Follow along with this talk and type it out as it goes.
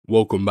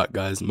Welcome back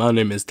guys, my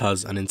name is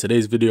Taz and in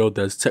today's video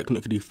there's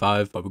technically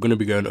 5, but we're going to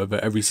be going over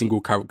every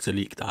single character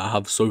leak that I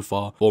have so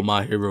far for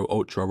My Hero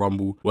Ultra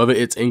Rumble. Whether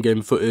it's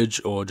in-game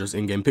footage or just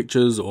in-game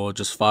pictures or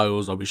just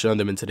files, I'll be showing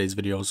them in today's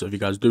video. So if you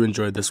guys do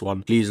enjoy this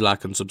one, please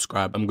like and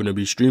subscribe. I'm going to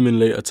be streaming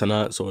later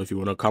tonight, so if you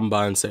want to come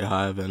by and say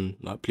hi, then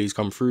please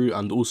come through.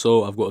 And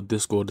also I've got a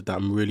Discord that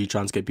I'm really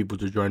trying to get people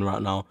to join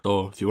right now,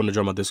 so if you want to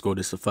join my Discord,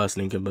 it's the first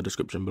link in the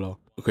description below.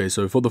 Okay,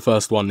 so for the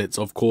first one, it's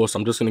of course,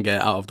 I'm just going to get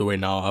it out of the way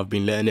now. I've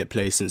been letting it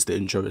play since the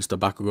intro. It's the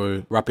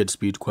bakugo rapid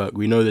speed quirk.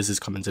 We know this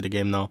is coming to the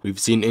game now. We've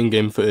seen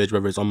in-game footage,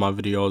 whether it's on my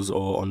videos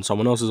or on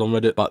someone else's on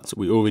Reddit, but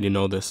we already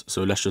know this,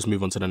 so let's just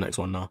move on to the next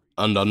one now.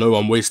 And I know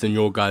I'm wasting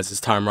your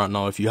guys' time right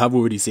now if you have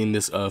already seen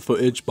this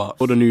footage, but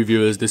for the new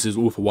viewers, this is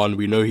all for one.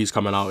 We know he's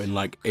coming out in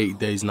like 8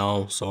 days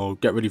now, so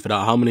get ready for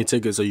that. How many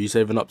tickets are you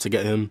saving up to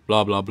get him?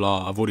 Blah blah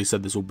blah. I've already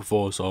said this all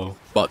before, so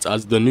but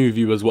as the new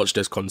viewers watch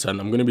this content,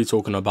 I'm going to be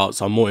talking about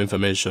some more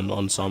information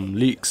on some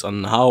leaks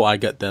and how I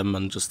get them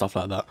and just stuff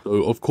like that.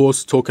 So of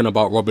course, talking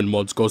about Robin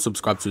Mods, go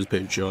subscribe to his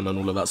Patreon and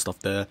all of that stuff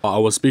there. But I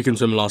was speaking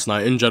to him last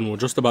night in general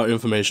just about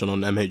information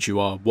on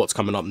mhur, what's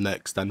coming up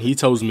next, and he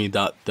tells me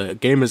that the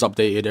game is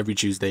updated every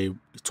Tuesday,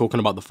 talking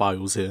about the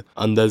files here,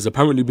 and there's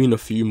apparently been a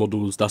few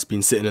models that's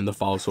been sitting in the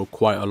files for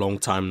quite a long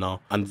time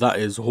now, and that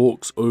is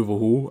Hawk's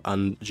Overhaul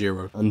and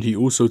Jiro. And he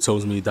also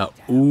tells me that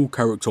all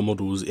character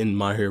models in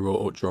My Hero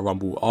Ultra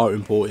Rumble are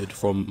imported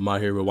from My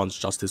Hero One's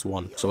Justice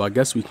 1, so I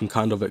guess we can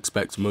kind of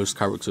expect most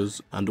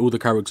characters and all the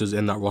characters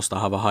in that roster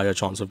have a higher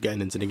chance of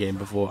getting into the game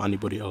before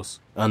anybody else.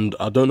 And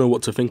I don't know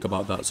what to think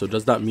about that. So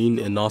does that mean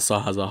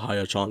Inasa has a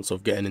higher chance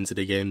of getting into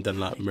the game than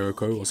like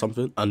Mirako or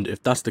something? And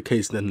if that's the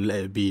case, then let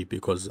it be,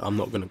 because I'm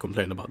not going to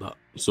complain about that.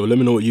 So let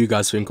me know what you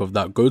guys think of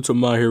that. Go to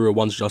My Hero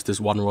One's Justice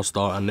 1 roster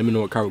and let me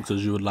know what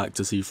characters you would like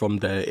to see from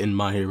there in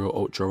My Hero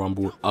Ultra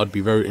Rumble. I'd be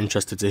very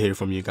interested to hear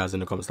from you guys in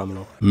the comments down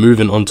below.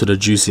 Moving on to the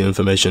juicy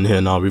information here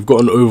now. We've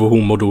got an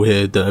overhaul model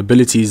here. The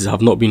abilities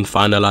have not been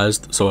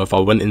finalized, so if I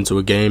went into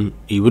a game,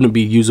 he wouldn't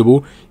be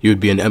usable. He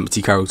would be an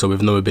empty character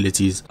with no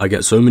abilities. I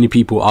get so many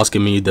people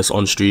asking me this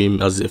on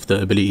stream as if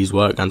the abilities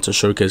work and to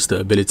showcase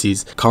the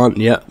abilities. Can't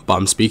yet, but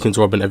I'm speaking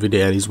to Robin every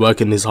day and he's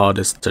working his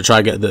hardest to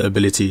try get the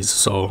abilities,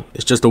 so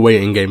it's just a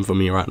waiting game for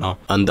me right now.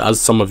 And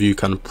as some of you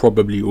can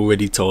probably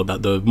already tell,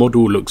 that the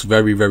model looks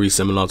very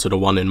similar to the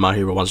one in My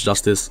Hero One's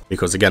Justice,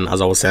 because again,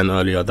 as I was saying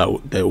earlier, that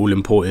they're all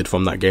imported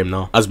from that game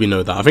now, as we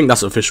know that. I think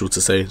that's official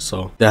to say.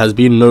 So there has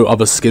been no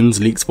other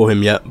skins leaked for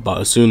him yet, but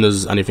as soon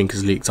as anything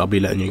is leaked, I'll be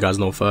letting you guys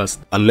know first.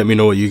 And let me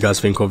know what you guys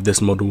think of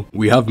this model.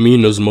 We have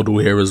Mina's model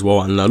here as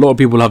well, and a lot of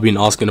people have been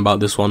asking about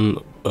this one,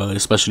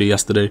 especially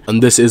yesterday.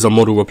 And this is a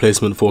model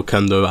replacement for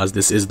Kendo, as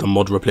this is the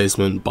mod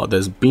replacement, but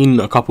there's been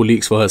a couple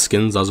leaks for her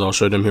skins, as I'll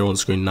show them here on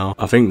screen now.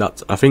 I think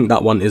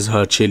that one is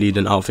her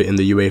cheerleading outfit in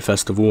the UA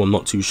festival. I'm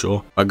not too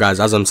sure, but guys,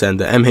 as I'm saying,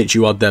 the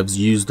mhur devs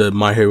use the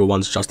My Hero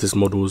One's Justice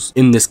models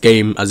in this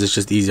game as it's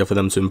just easier for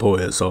them to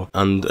import it. So,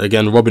 and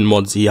again, Robin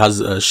Mods, he has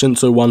a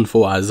Shinso one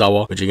for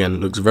Aizawa, which again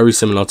looks very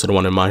similar to the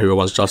one in My Hero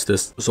One's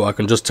Justice, so I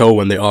can just tell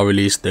when they are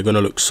released they're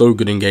gonna look so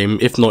good in game,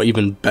 if not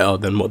even better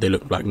than what they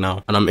look like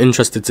now. And I'm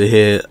interested to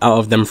hear, out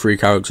of them 3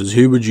 characters,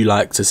 who would you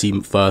like to see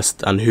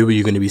first and who are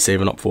you going to be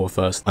saving up for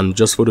first? And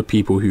just for the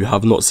people who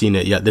have not seen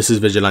it yet, this is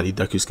Vigilante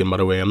Deku skin, by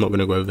the way. I'm not going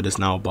to go over this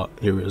now, but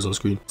here it is on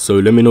screen. So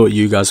let me know what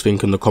you guys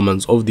think in the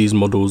comments of these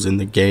models in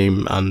the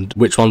game, and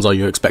which ones are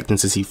you expecting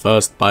to see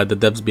first by the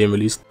devs being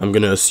released. I'm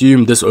going to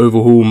assume this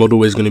overhaul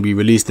model is going to be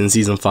released in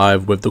season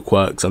 5 with the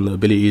quirks and the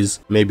abilities,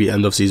 maybe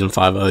end of season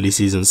 5, early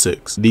season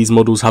 6. These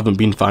models haven't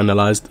been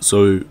finalized,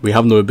 so we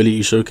have no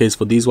ability showcase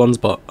for these ones,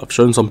 but I've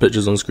shown some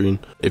pictures on screen.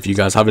 If you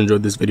guys have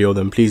enjoyed this video,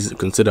 then please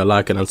consider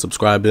liking and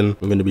subscribing.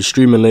 I'm going to be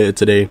streaming later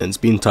today, and it's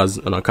been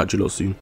Taz, and I'll catch you lot soon.